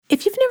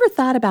If you've never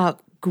thought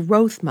about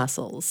growth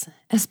muscles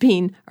as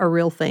being a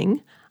real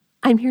thing,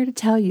 I'm here to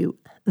tell you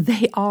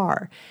they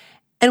are.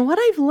 And what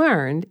I've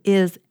learned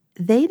is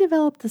they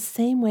develop the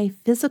same way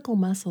physical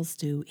muscles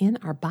do in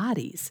our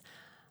bodies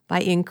by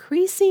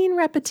increasing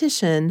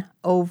repetition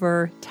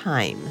over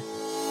time.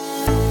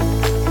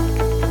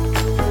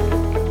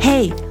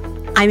 Hey,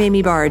 I'm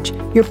Amy Barge,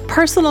 your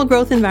personal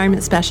growth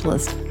environment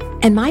specialist,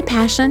 and my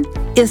passion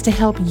is to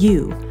help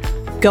you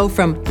go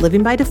from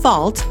living by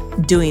default,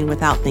 doing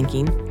without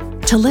thinking,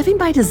 to living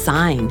by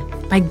design,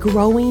 by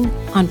growing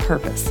on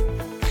purpose.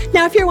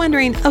 Now, if you're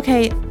wondering,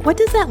 okay, what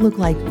does that look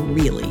like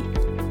really?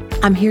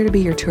 I'm here to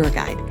be your tour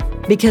guide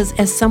because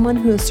as someone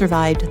who has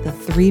survived the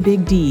 3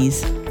 big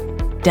Ds,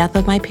 death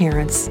of my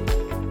parents,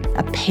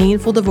 a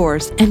painful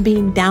divorce, and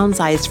being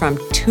downsized from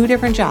 2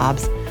 different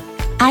jobs,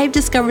 I've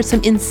discovered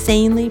some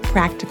insanely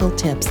practical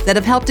tips that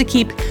have helped to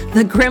keep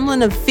the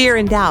gremlin of fear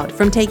and doubt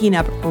from taking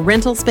up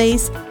rental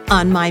space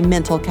on my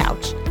mental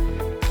couch.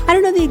 I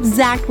don't know the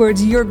exact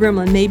words your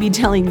gremlin may be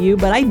telling you,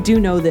 but I do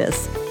know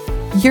this.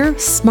 You're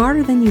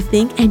smarter than you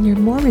think, and you're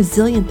more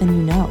resilient than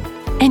you know.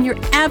 And you're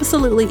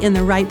absolutely in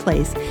the right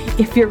place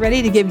if you're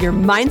ready to give your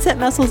mindset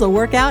muscles a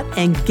workout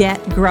and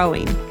get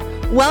growing.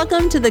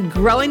 Welcome to the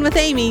Growing with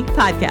Amy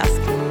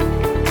podcast.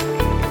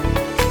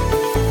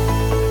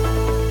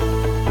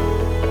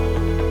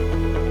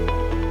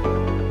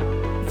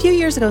 A few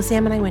years ago,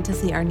 Sam and I went to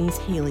see our niece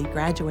Haley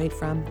graduate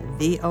from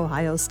The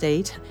Ohio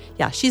State.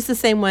 Yeah, she's the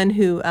same one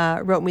who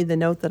wrote me the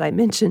note that I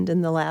mentioned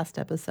in the last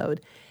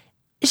episode.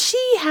 She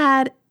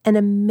had an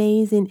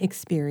amazing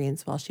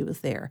experience while she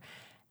was there.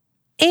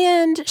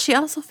 And she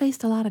also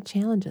faced a lot of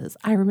challenges.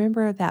 I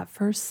remember that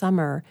first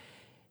summer,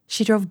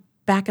 she drove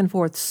back and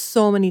forth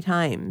so many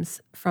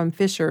times from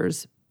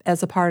Fishers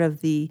as a part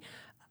of the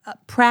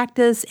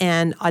practice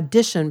and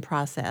audition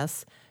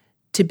process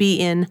to be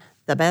in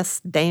the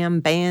best damn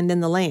band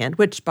in the land,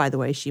 which, by the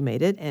way, she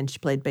made it, and she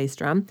played bass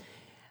drum.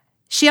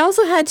 She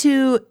also had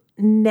to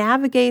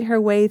navigate her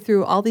way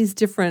through all these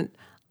different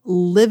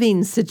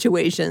living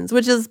situations,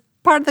 which is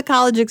part of the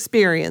college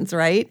experience,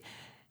 right?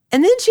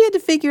 And then she had to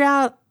figure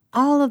out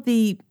all of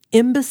the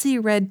embassy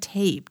red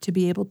tape to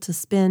be able to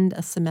spend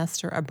a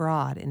semester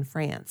abroad in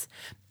France.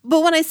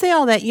 But when I say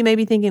all that, you may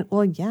be thinking,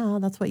 well, yeah,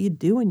 that's what you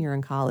do when you're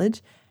in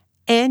college.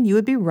 And you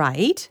would be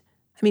right.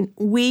 I mean,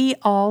 we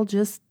all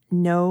just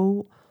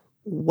know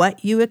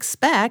what you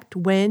expect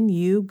when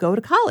you go to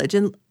college.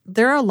 And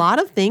there are a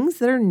lot of things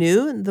that are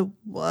new,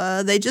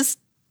 and they just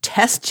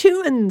test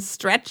you and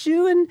stretch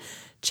you and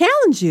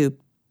challenge you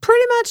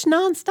pretty much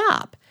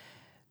nonstop.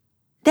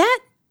 That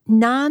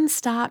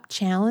nonstop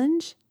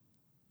challenge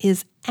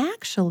is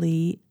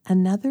actually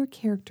another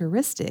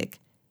characteristic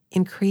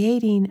in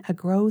creating a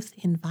growth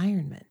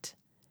environment.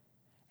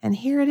 And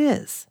here it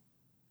is.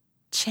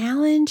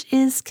 Challenge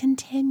is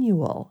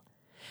continual.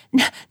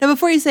 Now,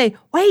 before you say,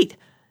 wait,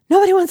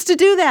 nobody wants to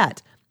do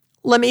that,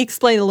 let me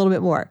explain a little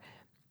bit more.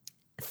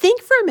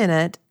 Think for a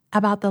minute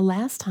about the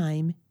last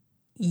time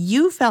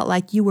you felt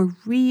like you were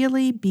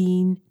really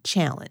being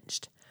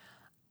challenged.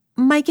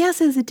 My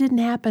guess is it didn't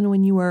happen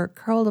when you were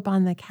curled up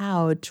on the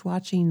couch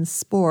watching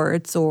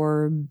sports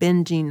or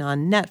binging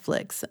on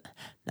Netflix.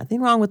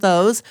 Nothing wrong with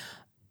those,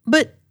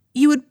 but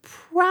you would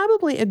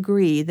probably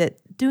agree that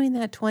doing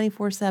that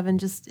 24/7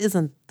 just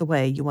isn't the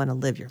way you want to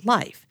live your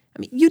life. I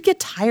mean, you'd get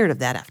tired of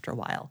that after a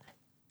while.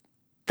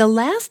 The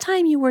last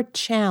time you were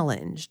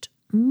challenged,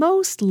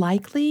 most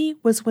likely,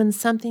 was when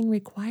something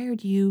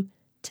required you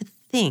to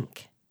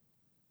think.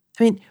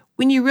 I mean,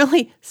 when you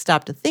really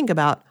stop to think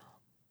about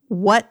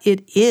what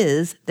it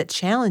is that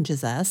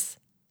challenges us,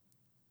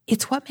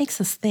 it's what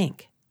makes us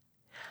think.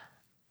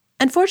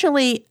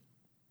 Unfortunately,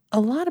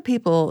 a lot of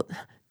people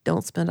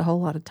don't spend a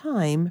whole lot of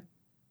time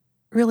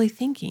really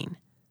thinking.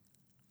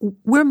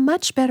 We're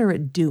much better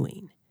at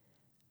doing.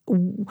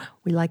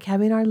 We like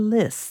having our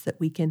lists that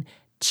we can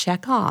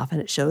check off,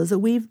 and it shows that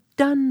we've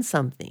done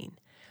something.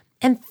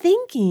 And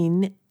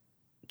thinking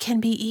can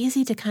be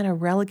easy to kind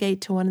of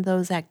relegate to one of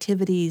those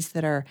activities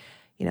that are,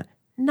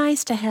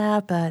 nice to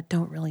have, but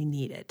don't really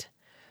need it.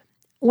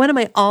 One of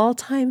my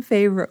all-time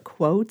favorite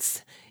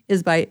quotes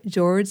is by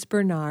George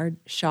Bernard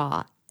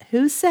Shaw,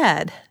 who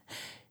said,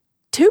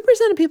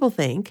 2% of people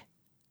think,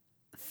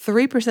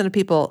 3% of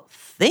people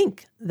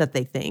think that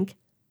they think,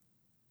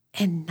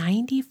 and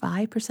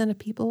 95% of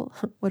people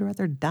would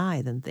rather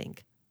die than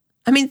think.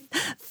 I mean,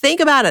 think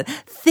about it.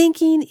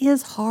 Thinking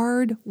is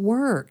hard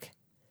work.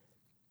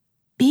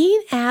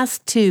 Being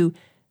asked to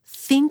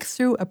think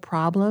through a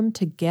problem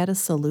to get a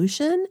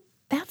solution,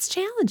 that's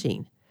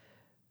challenging.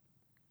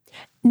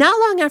 Not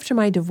long after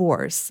my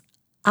divorce,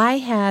 I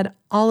had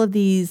all of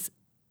these,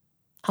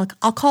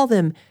 I'll call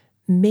them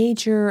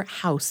major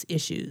house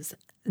issues.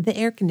 The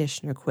air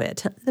conditioner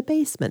quit, the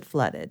basement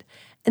flooded,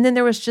 and then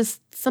there was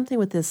just something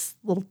with this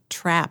little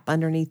trap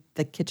underneath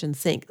the kitchen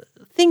sink,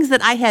 things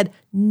that I had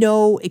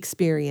no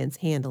experience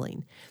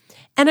handling.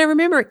 And I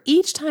remember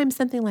each time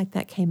something like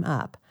that came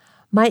up,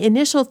 my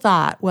initial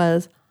thought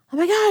was, oh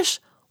my gosh,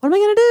 what am I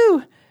going to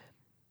do?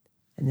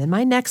 And then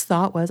my next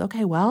thought was,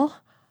 okay,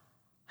 well,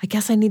 I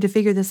guess I need to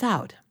figure this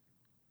out.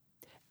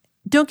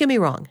 Don't get me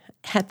wrong.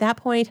 At that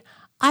point,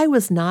 I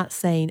was not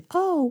saying,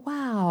 oh,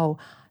 wow,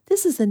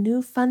 this is a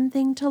new fun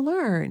thing to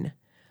learn.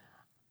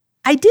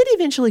 I did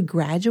eventually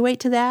graduate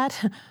to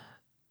that,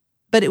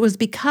 but it was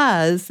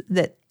because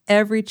that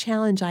every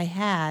challenge I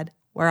had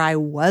where I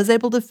was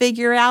able to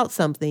figure out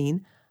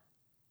something,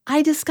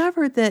 I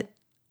discovered that,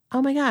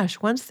 oh my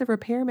gosh, once the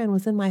repairman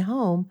was in my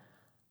home,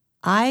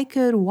 I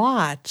could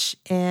watch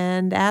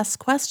and ask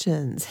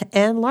questions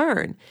and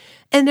learn.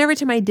 And every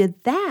time I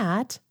did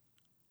that,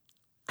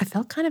 I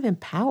felt kind of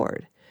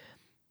empowered.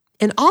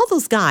 And all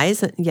those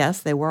guys,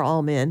 yes, they were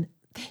all men,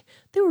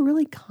 they were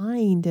really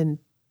kind and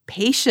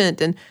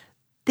patient, and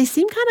they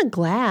seemed kind of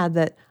glad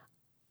that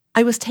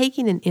I was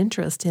taking an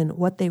interest in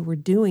what they were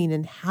doing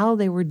and how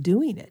they were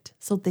doing it,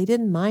 so they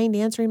didn't mind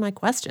answering my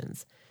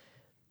questions.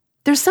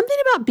 There's something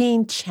about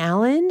being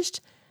challenged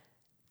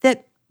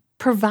that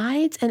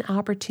provides an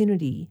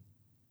opportunity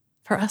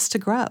for us to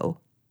grow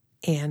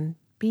and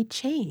be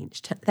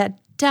changed. That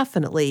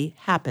definitely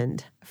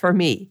happened for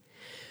me.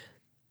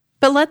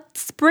 But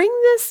let's bring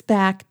this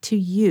back to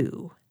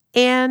you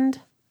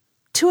and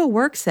to a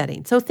work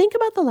setting. So think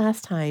about the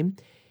last time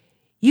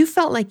you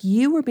felt like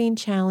you were being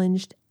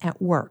challenged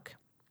at work.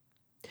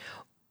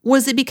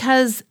 Was it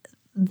because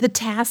the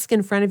task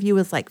in front of you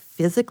was like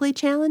physically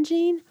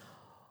challenging?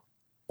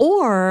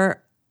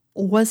 Or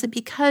was it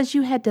because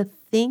you had to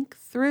think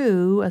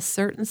through a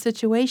certain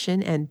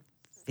situation and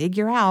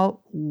figure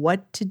out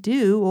what to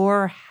do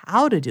or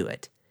how to do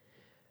it?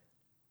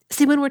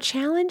 See, when we're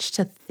challenged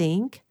to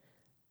think,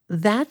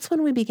 that's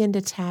when we begin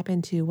to tap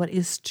into what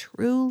is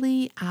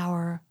truly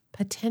our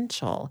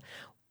potential.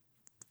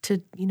 To,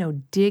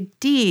 dig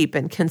deep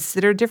and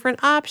consider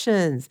different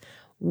options,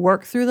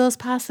 work through those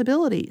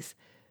possibilities.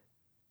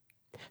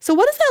 So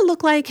what does that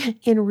look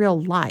like in real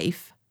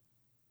life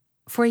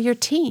for your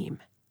team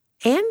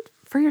and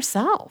for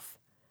yourself?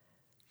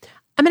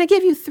 I'm going to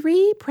give you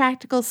 3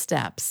 practical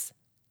steps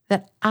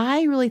that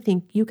I really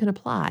think you can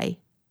apply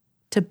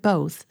to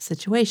both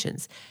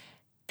situations.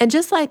 And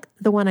just like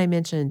the one I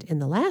mentioned in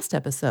the last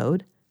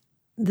episode,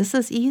 this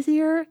is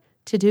easier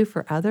to do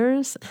for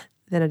others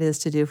than it is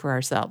to do for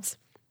ourselves.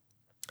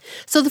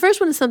 So the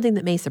first one is something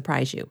that may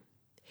surprise you.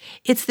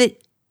 It's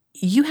that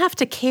you have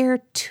to care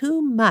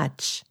too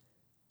much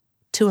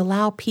to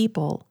allow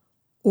people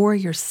or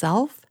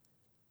yourself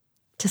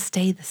to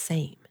stay the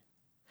same.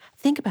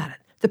 Think about it.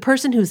 The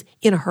person who's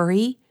in a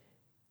hurry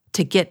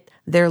to get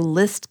their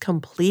list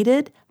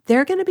completed,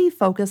 they're going to be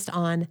focused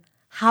on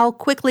how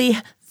quickly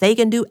they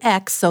can do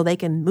X so they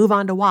can move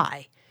on to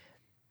Y.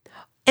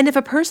 And if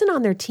a person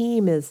on their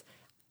team is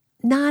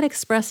not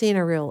expressing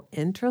a real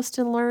interest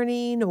in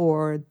learning,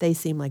 or they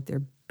seem like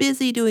they're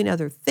busy doing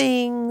other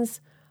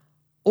things,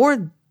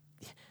 or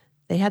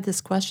they have this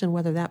question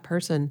whether that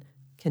person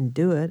can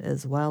do it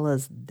as well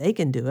as they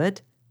can do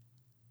it,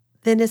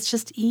 then it's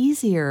just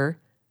easier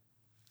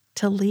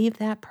to leave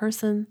that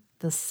person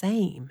the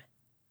same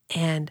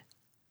and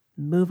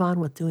move on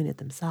with doing it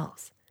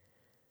themselves.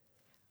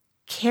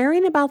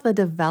 Caring about the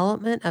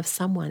development of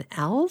someone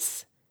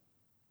else,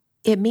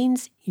 it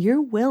means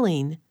you're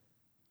willing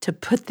to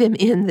put them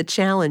in the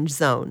challenge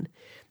zone.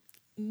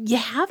 You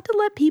have to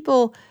let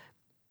people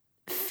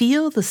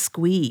feel the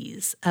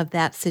squeeze of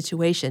that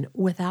situation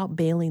without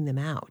bailing them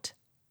out,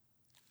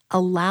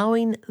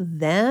 allowing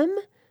them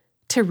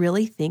to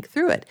really think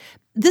through it.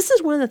 This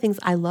is one of the things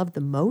I love the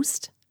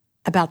most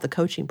about the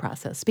coaching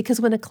process, because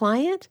when a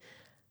client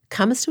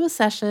comes to a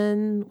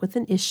session with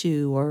an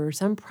issue or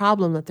some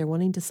problem that they're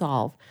wanting to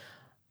solve,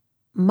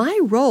 my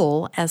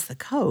role as the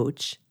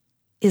coach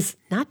is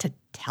not to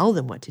tell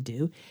them what to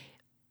do.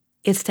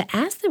 It's to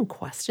ask them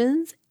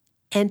questions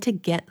and to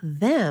get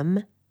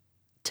them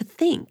to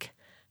think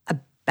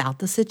about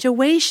the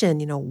situation,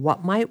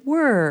 what might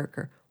work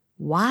or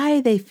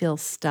why they feel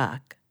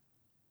stuck,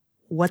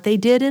 what they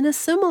did in a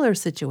similar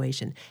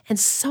situation. And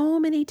so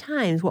many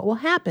times what will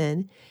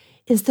happen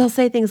is they'll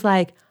say things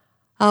like,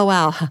 oh,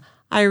 wow,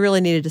 I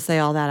really needed to say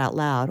all that out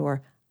loud,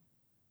 or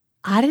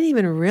I didn't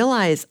even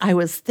realize I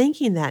was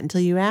thinking that until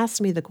you asked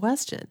me the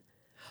question.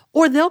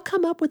 Or they'll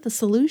come up with a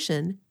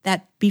solution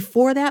that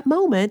before that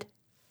moment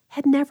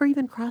had never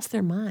even crossed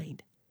their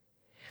mind.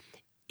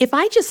 If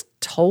I just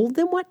told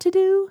them what to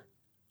do,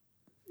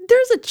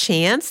 there's a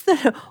chance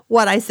that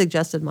what I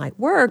suggested might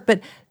work,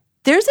 but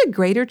there's a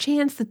greater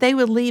chance that they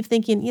would leave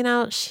thinking,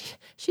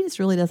 she just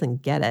really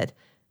doesn't get it.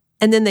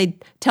 And then they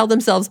tell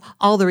themselves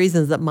all the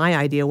reasons that my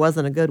idea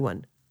wasn't a good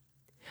one.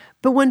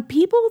 But when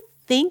people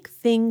think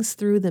things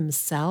through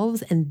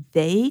themselves and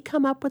they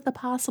come up with a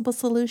possible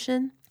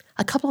solution,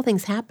 a couple of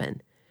things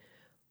happen.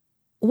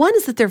 One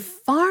is that they're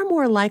far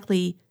more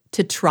likely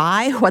to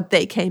try what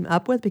they came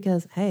up with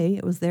because, hey,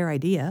 it was their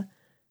idea.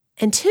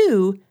 And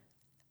 2,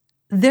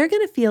 they're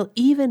going to feel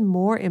even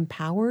more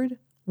empowered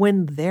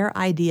when their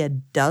idea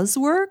does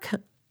work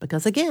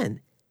because, again,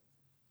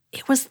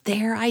 it was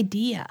their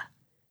idea.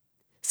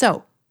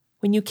 So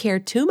when you care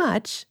too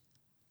much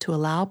to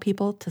allow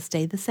people to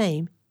stay the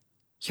same,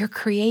 you're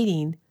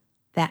creating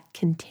that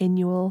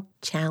continual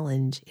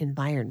challenge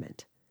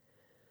environment.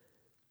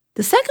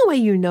 The second way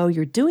you know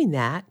you're doing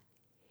that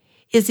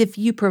is if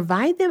you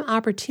provide them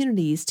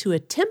opportunities to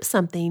attempt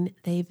something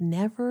they've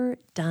never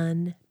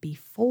done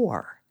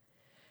before.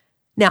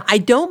 Now, I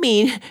don't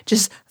mean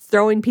just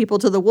throwing people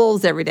to the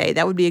wolves every day.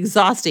 That would be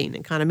exhausting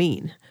and kind of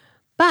mean.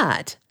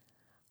 But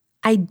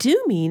I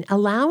do mean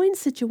allowing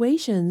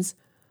situations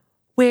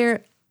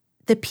where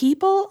the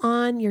people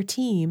on your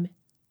team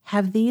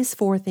have these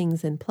 4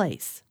 things in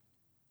place.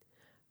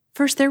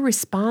 First, they're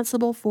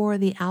responsible for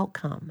the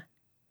outcome.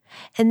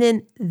 And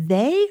then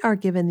they are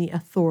given the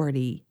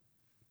authority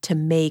to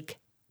make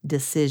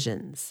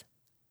decisions.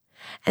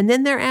 And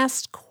then they're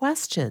asked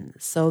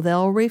questions, so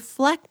they'll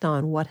reflect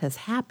on what has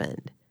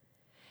happened.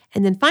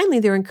 And then finally,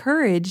 they're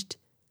encouraged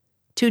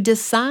to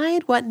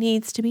decide what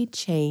needs to be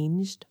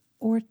changed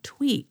or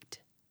tweaked.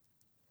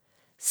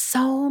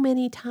 So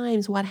many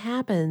times what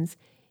happens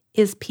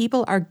is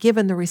people are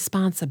given the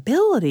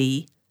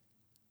responsibility,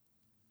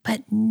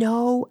 but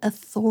no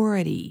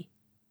authority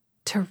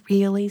to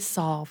really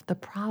solve the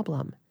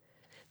problem.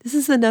 This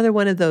is another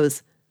one of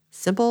those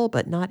simple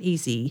but not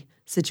easy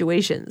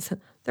situations.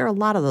 There are a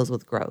lot of those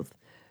with growth.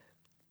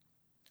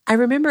 I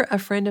remember a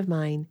friend of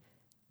mine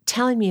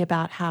telling me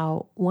about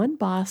how one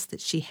boss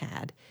that she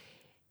had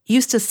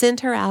used to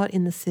send her out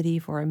in the city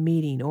for a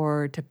meeting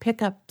or to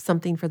pick up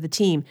something for the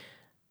team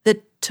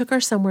that took her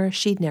somewhere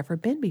she'd never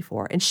been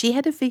before. And she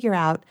had to figure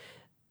out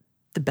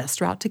the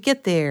best route to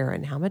get there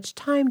and how much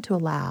time to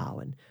allow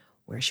and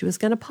where she was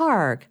going to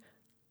park.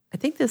 I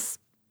think this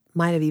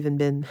might have even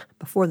been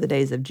before the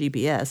days of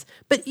GPS,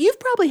 but you've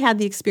probably had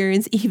the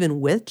experience even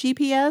with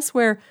GPS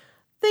where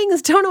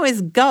things don't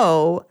always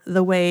go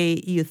the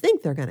way you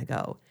think they're going to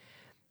go.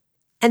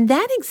 And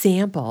that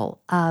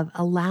example of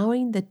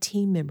allowing the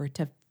team member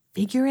to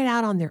figure it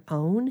out on their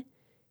own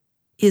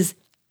is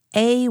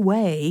a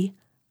way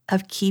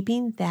of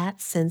keeping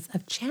that sense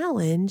of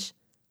challenge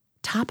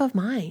top of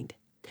mind.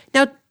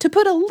 Now, to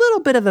put a little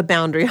bit of a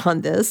boundary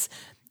on this,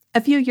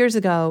 a few years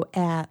ago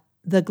at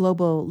the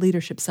Global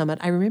Leadership Summit,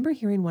 I remember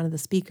hearing one of the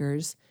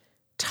speakers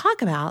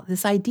talk about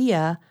this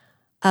idea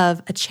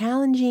of a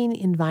challenging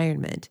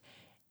environment.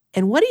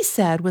 And what he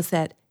said was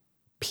that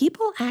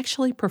people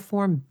actually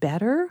perform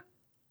better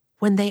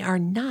when they are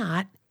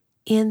not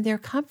in their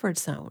comfort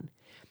zone.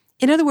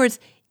 In other words,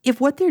 if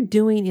what they're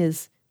doing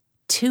is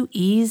too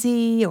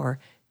easy or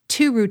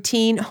too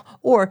routine,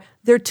 or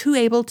they're too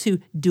able to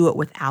do it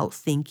without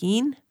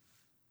thinking,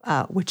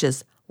 which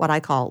is what I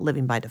call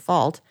living by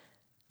default,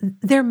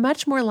 they're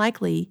much more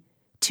likely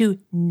to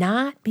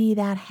not be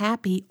that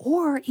happy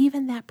or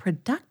even that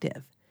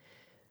productive.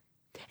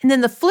 And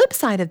then the flip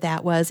side of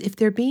that was if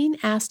they're being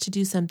asked to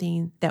do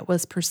something that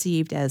was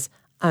perceived as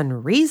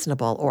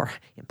unreasonable or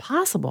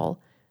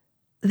impossible,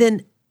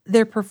 then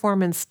their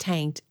performance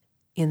tanked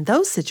in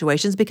those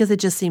situations because it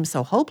just seems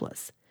so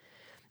hopeless.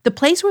 The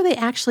place where they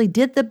actually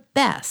did the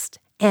best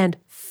and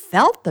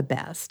felt the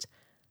best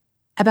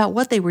about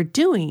what they were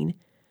doing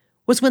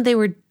was when they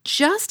were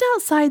just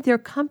outside their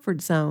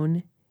comfort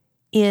zone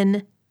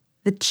in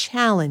the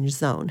challenge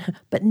zone,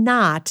 but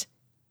not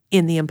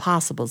in the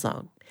impossible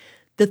zone.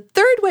 The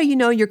third way you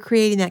know you're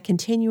creating that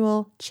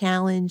continual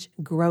challenge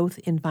growth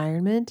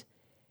environment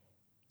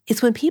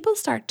is when people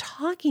start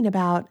talking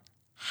about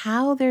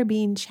how they're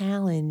being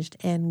challenged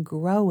and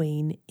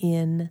growing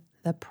in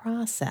the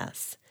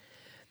process.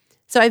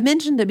 So I've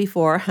mentioned it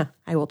before,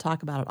 I will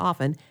talk about it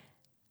often.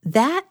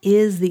 That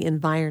is the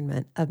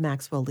environment of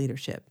Maxwell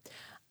Leadership.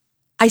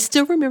 I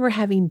still remember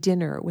having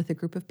dinner with a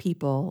group of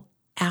people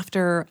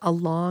after a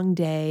long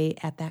day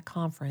at that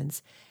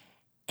conference,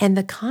 and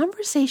the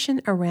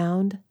conversation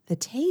around the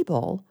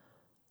table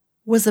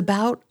was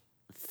about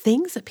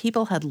things that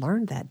people had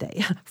learned that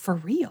day, for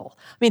real.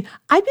 I mean,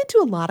 I've been to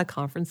a lot of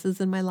conferences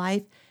in my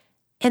life,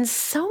 and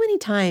so many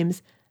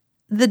times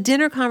the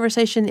dinner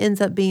conversation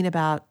ends up being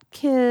about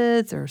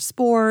kids or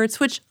sports,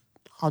 which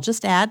I'll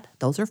just add,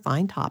 those are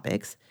fine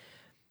topics.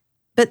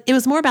 But it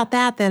was more about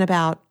that than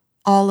about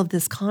all of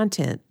this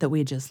content that we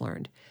had just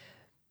learned.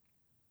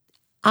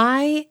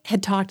 I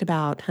had talked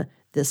about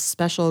this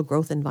special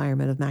growth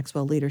environment of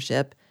Maxwell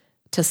Leadership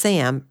to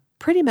Sam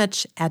pretty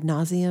much ad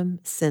nauseum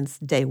since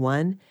day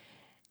one.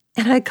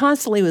 And I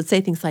constantly would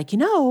say things like,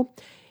 you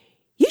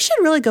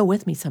should really go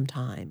with me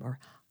sometime, or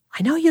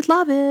I know you'd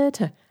love it.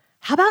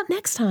 How about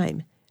next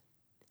time?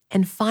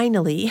 And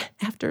finally,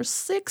 after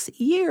 6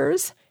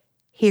 years,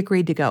 he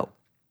agreed to go.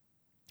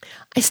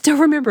 I still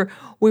remember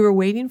we were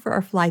waiting for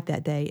our flight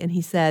that day, and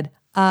he said,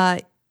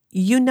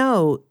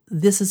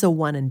 this is a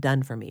one and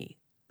done for me.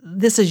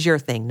 This is your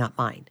thing, not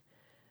mine.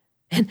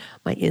 And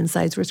my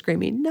insides were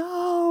screaming,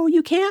 no,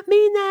 you can't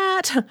mean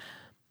that.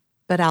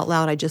 But out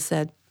loud, I just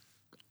said,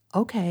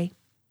 okay.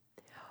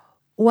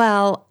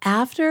 Well,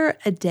 after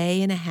a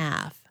day and a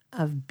half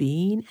of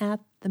being at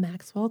the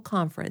Maxwell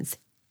conference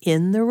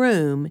in the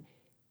room,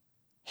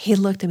 he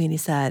looked at me and he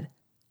said,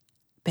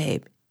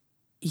 babe,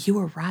 you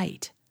were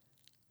right.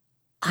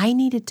 I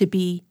needed to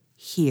be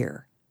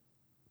here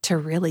to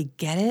really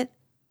get it,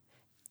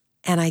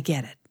 and I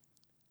get it.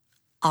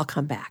 I'll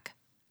come back.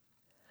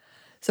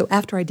 So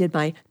after I did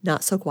my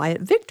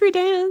not-so-quiet victory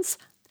dance,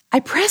 I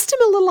pressed him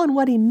a little on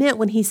what he meant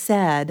when he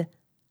said,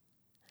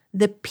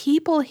 The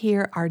people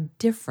here are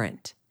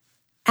different.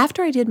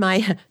 After I did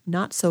my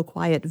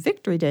not-so-quiet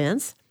victory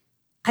dance,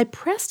 I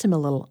pressed him a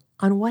little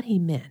on what he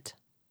meant.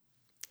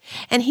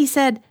 And he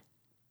said,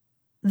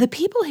 the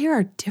people here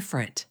are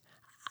different.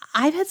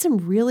 I've had some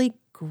really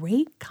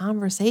great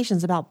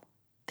conversations about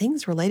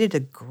things related to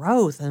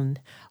growth and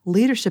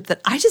leadership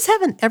that I just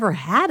haven't ever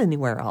had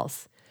anywhere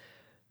else.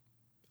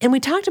 And we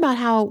talked about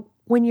how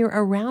when you're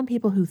around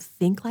people who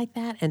think like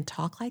that and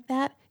talk like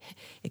that,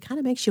 it kind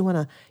of makes you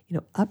want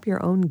to, up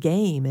your own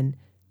game and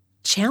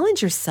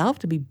challenge yourself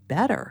to be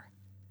better.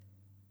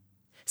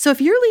 So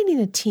if you're leading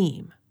a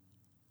team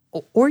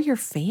or your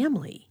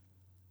family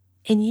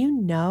and you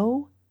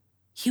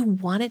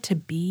want it to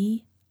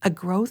be a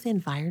growth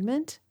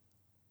environment,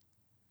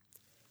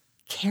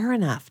 care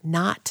enough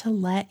not to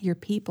let your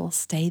people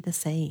stay the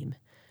same.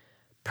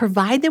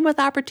 Provide them with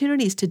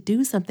opportunities to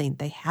do something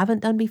they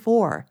haven't done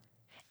before.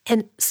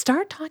 And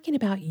start talking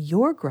about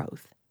your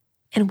growth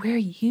and where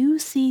you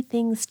see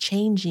things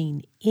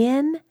changing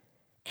in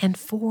and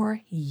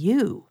for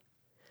you.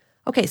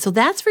 Okay, so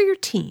that's for your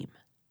team.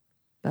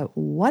 But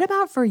what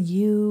about for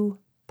you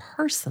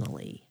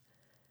personally?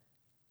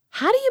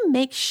 How do you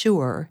make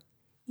sure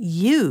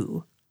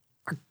you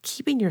are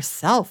keeping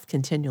yourself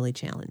continually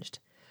challenged?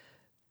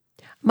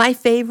 My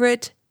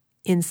favorite,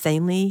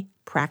 insanely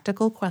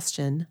practical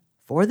question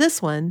for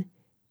this one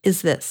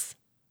is this.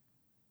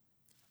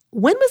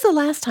 When was the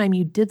last time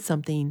you did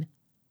something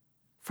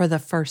for the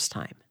first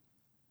time?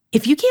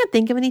 If you can't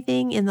think of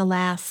anything in the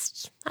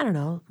last,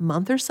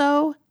 month or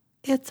so,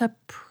 it's a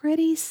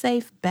pretty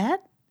safe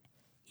bet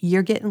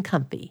you're getting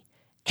comfy.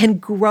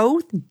 And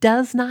growth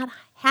does not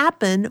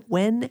happen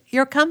when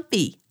you're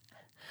comfy.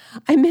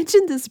 I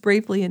mentioned this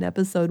briefly in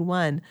episode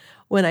 1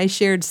 when I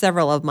shared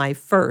several of my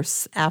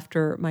firsts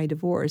after my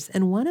divorce.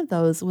 And one of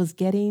those was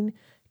getting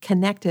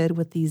connected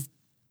with these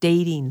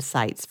dating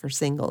sites for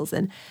singles.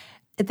 And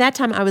at that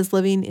time, I was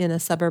living in a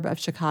suburb of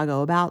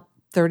Chicago, about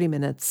 30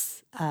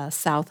 minutes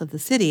south of the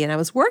city. And I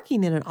was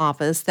working in an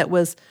office that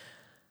was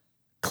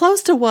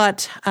close to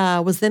what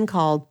was then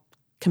called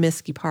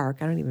Comiskey Park.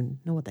 I don't even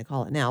know what they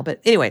call it now.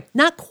 But anyway,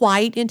 not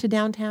quite into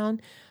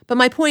downtown. But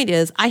my point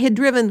is, I had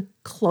driven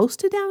close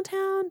to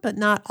downtown, but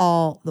not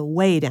all the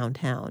way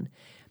downtown.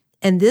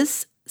 And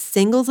this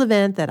singles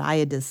event that I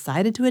had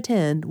decided to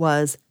attend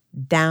was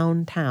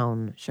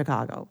downtown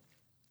Chicago.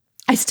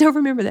 I still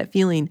remember that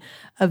feeling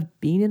of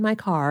being in my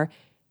car,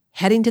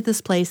 heading to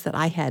this place that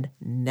I had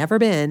never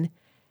been,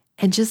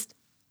 and just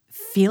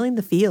feeling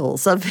the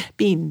feels of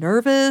being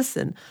nervous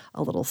and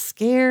a little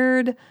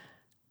scared,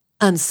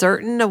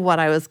 uncertain of what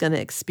I was going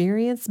to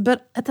experience,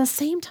 but at the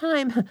same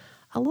time,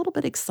 a little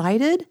bit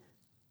excited,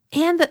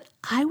 and that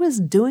I was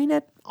doing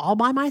it all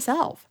by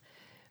myself.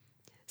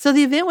 So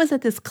the event was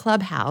at this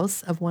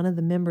clubhouse of one of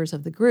the members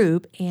of the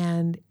group,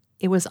 and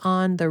it was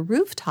on the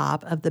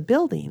rooftop of the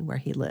building where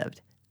he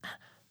lived.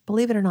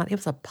 Believe it or not, it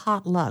was a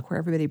potluck where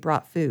everybody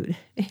brought food.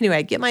 Anyway,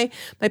 I get my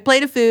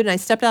plate of food, and I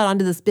stepped out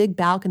onto this big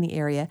balcony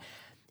area,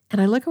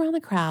 and I look around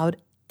the crowd,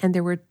 and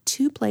there were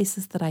 2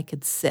 places that I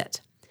could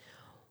sit.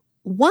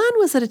 One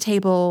was at a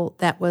table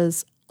that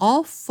was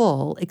all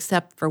full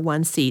except for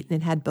one seat,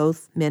 and it had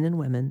both men and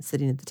women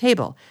sitting at the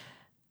table.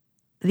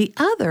 The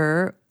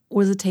other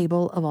was a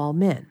table of all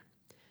men.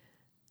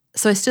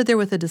 So I stood there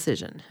with a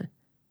decision.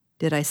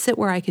 Did I sit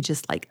where I could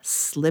just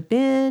slip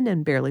in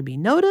and barely be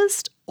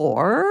noticed?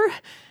 Or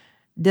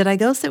did I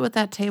go sit with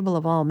that table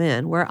of all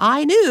men where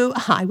I knew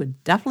I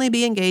would definitely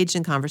be engaged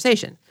in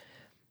conversation?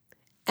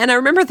 And I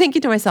remember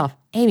thinking to myself,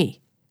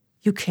 Amy,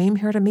 you came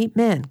here to meet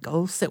men.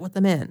 Go sit with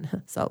the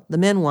men. So the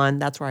men won.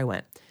 That's where I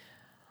went.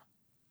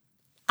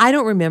 I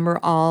don't remember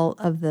all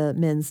of the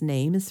men's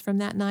names from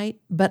that night,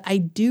 but I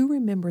do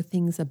remember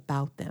things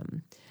about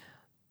them.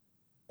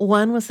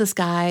 One was this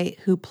guy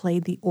who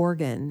played the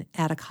organ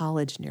at a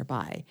college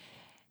nearby,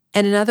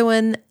 and another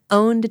one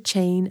owned a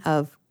chain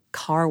of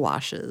car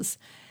washes,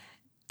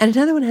 and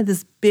another one had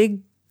this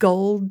big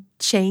gold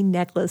chain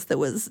necklace that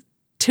was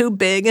too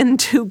big and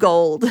too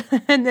gold,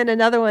 and then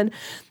another one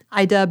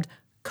I dubbed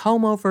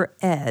Comb Over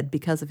Ed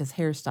because of his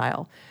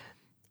hairstyle.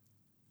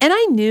 And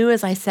I knew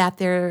as I sat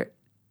there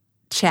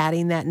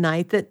chatting that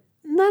night that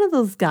none of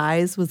those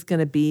guys was going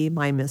to be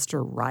my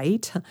Mr.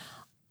 Right.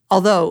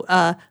 Although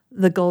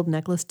the gold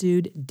necklace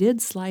dude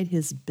did slide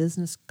his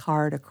business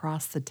card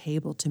across the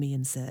table to me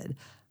and said,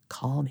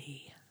 "Call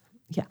me."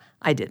 Yeah,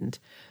 I didn't.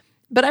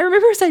 But I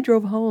remember as I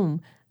drove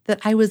home that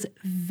I was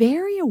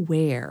very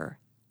aware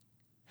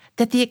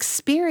that the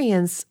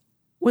experience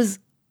was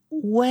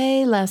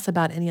way less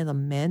about any of the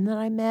men that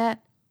I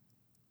met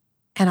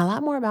and a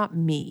lot more about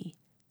me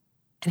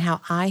and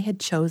how I had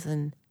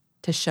chosen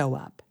to show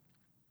up.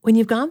 When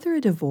you've gone through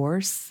a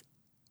divorce,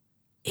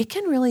 it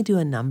can really do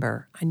a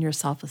number on your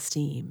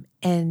self-esteem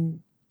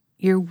and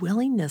your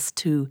willingness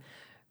to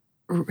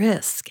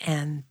risk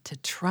and to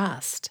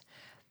trust.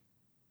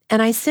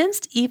 And I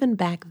sensed even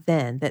back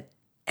then that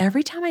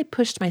every time I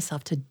pushed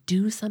myself to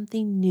do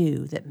something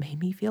new that made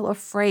me feel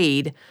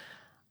afraid,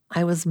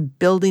 I was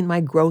building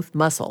my growth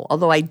muscle,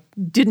 although I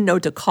didn't know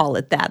to call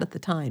it that at the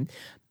time.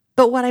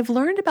 But what I've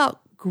learned about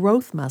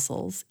growth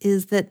muscles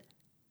is that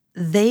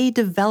they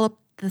develop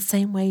the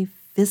same way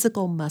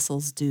physical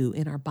muscles do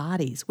in our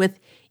bodies, with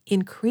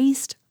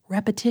increased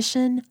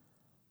repetition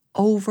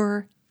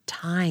over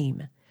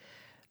time.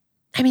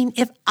 I mean,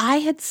 if I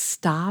had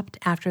stopped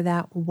after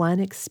that one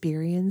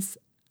experience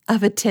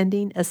of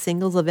attending a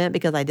singles event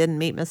because I didn't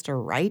meet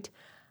Mr. Right,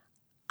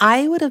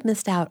 I would have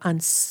missed out on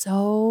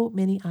so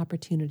many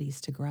opportunities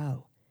to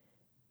grow.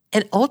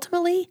 And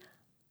ultimately,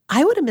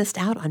 I would have missed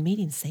out on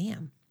meeting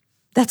Sam.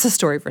 That's a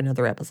story for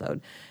another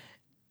episode.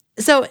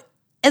 So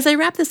as I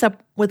wrap this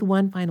up with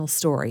one final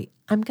story,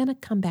 I'm going to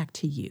come back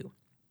to you.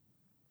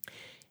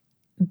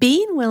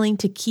 Being willing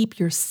to keep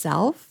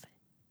yourself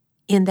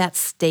in that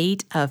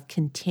state of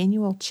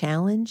continual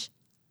challenge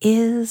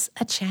is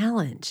a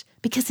challenge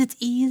because it's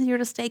easier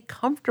to stay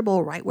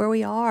comfortable right where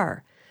we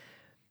are.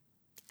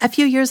 A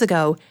few years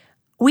ago,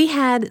 we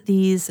had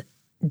these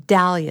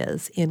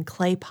dahlias in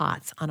clay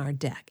pots on our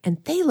deck,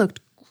 and they looked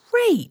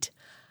great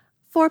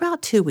for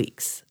about 2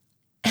 weeks.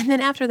 And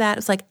then after that, it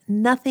was like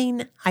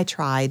nothing I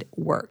tried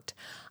worked.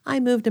 I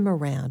moved them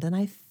around and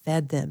I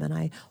fed them and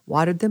I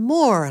watered them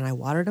more and I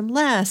watered them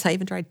less. I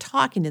even tried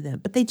talking to them,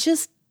 but they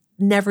just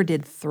never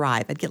did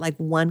thrive. I'd get like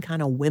one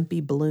kind of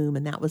wimpy bloom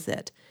and that was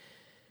it.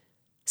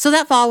 So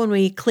that fall when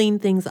we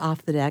cleaned things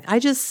off the deck, I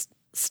just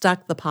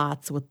stuck the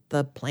pots with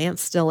the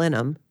plants still in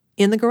them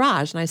in the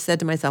garage. And I said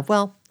to myself,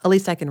 well, at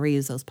least I can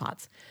reuse those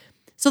pots.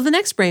 So the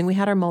next spring we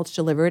had our mulch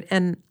delivered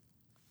and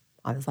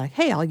I was like,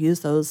 hey, I'll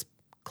use those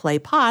clay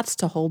pots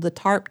to hold the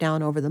tarp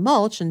down over the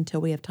mulch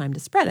until we have time to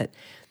spread it.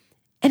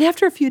 And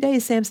after a few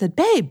days, Sam said,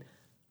 babe,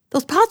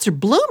 those pots are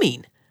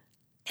blooming.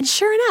 And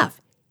sure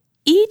enough,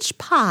 each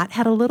pot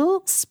had a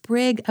little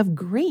sprig of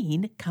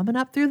green coming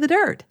up through the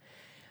dirt.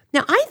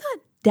 Now, I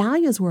thought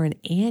dahlias were an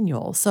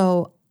annual,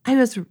 so I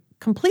was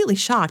completely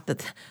shocked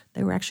that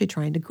they were actually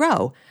trying to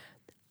grow.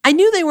 I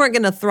knew they weren't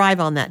going to thrive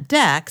on that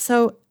deck,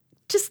 so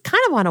just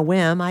kind of on a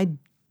whim, I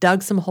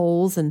dug some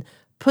holes and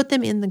put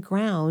them in the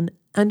ground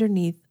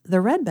underneath the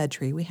redbud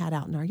tree we had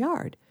out in our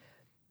yard.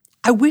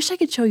 I wish I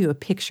could show you a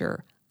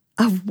picture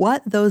of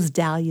what those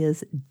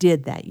dahlias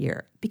did that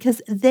year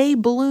because they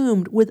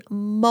bloomed with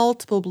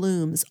multiple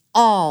blooms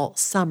all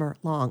summer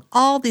long,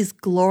 all these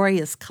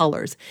glorious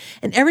colors.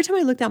 And every time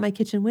I looked out my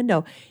kitchen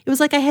window, it was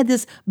like I had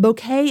this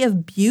bouquet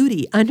of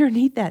beauty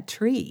underneath that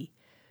tree.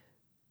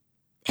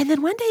 And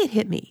then one day it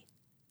hit me.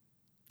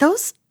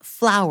 Those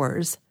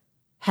flowers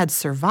had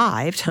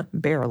survived,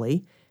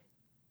 barely,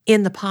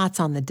 in the pots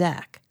on the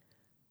deck.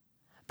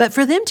 But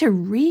for them to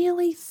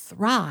really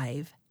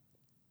thrive,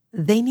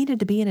 they needed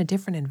to be in a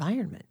different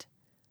environment,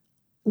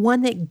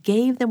 one that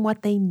gave them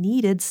what they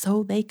needed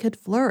so they could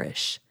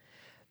flourish.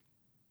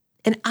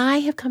 And I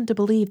have come to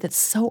believe that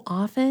so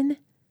often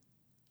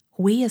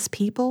we as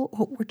people,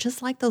 we're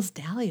just like those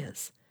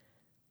dahlias.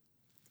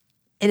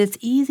 And it's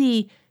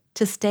easy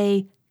to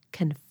stay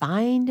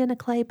confined in a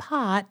clay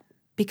pot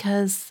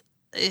because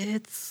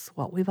it's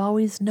what we've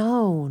always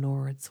known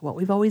or it's what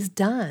we've always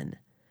done.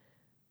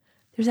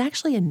 There's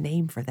actually a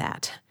name for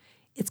that.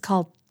 It's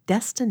called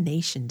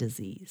destination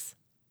disease.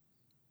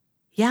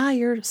 Yeah,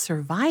 you're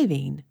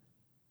surviving,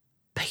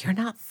 but you're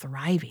not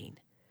thriving.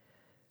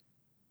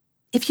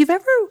 If you've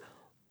ever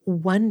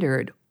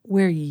wondered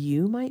where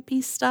you might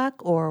be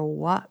stuck or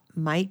what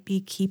might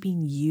be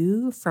keeping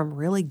you from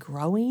really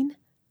growing,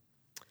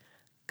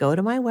 go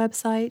to my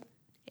website,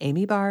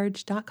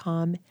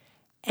 amybarge.com,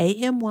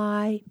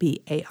 amybarg.com,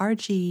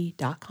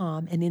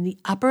 and in the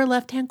upper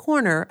left-hand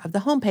corner of the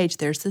homepage,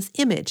 there's this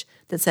image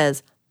that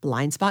says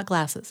blind spot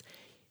glasses.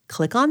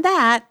 Click on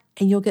that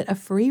and you'll get a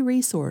free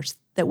resource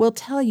that will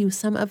tell you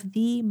some of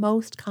the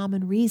most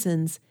common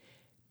reasons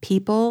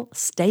people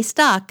stay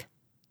stuck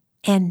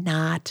and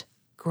not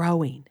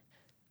growing.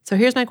 So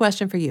here's my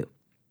question for you.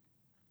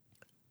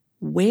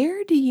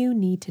 Where do you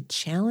need to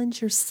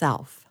challenge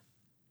yourself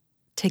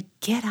to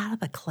get out of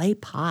the clay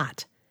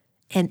pot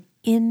and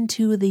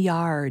into the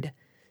yard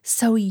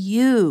so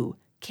you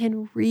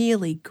can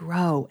really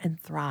grow and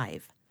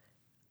thrive?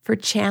 For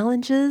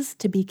challenges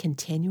to be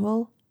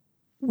continual,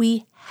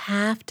 we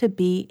have to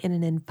be in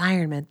an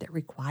environment that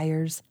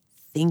requires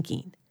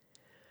thinking.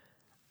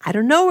 I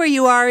don't know where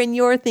you are in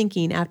your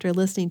thinking after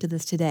listening to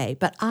this today,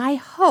 but I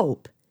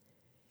hope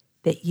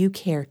that you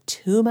care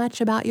too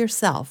much about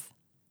yourself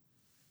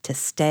to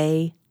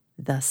stay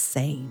the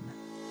same.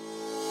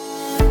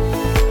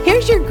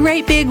 Here's your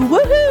great big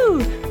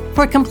woohoo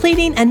for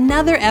completing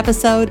another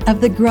episode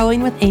of the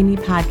Growing with Amy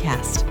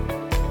podcast.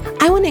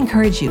 I want to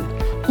encourage you,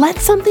 let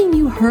something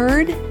you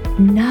heard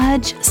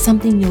nudge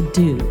something you'll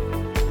do.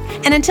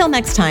 And until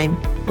next time,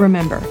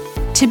 remember,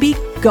 to be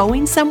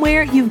going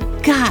somewhere,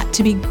 you've got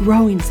to be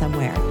growing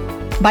somewhere.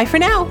 Bye for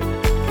now.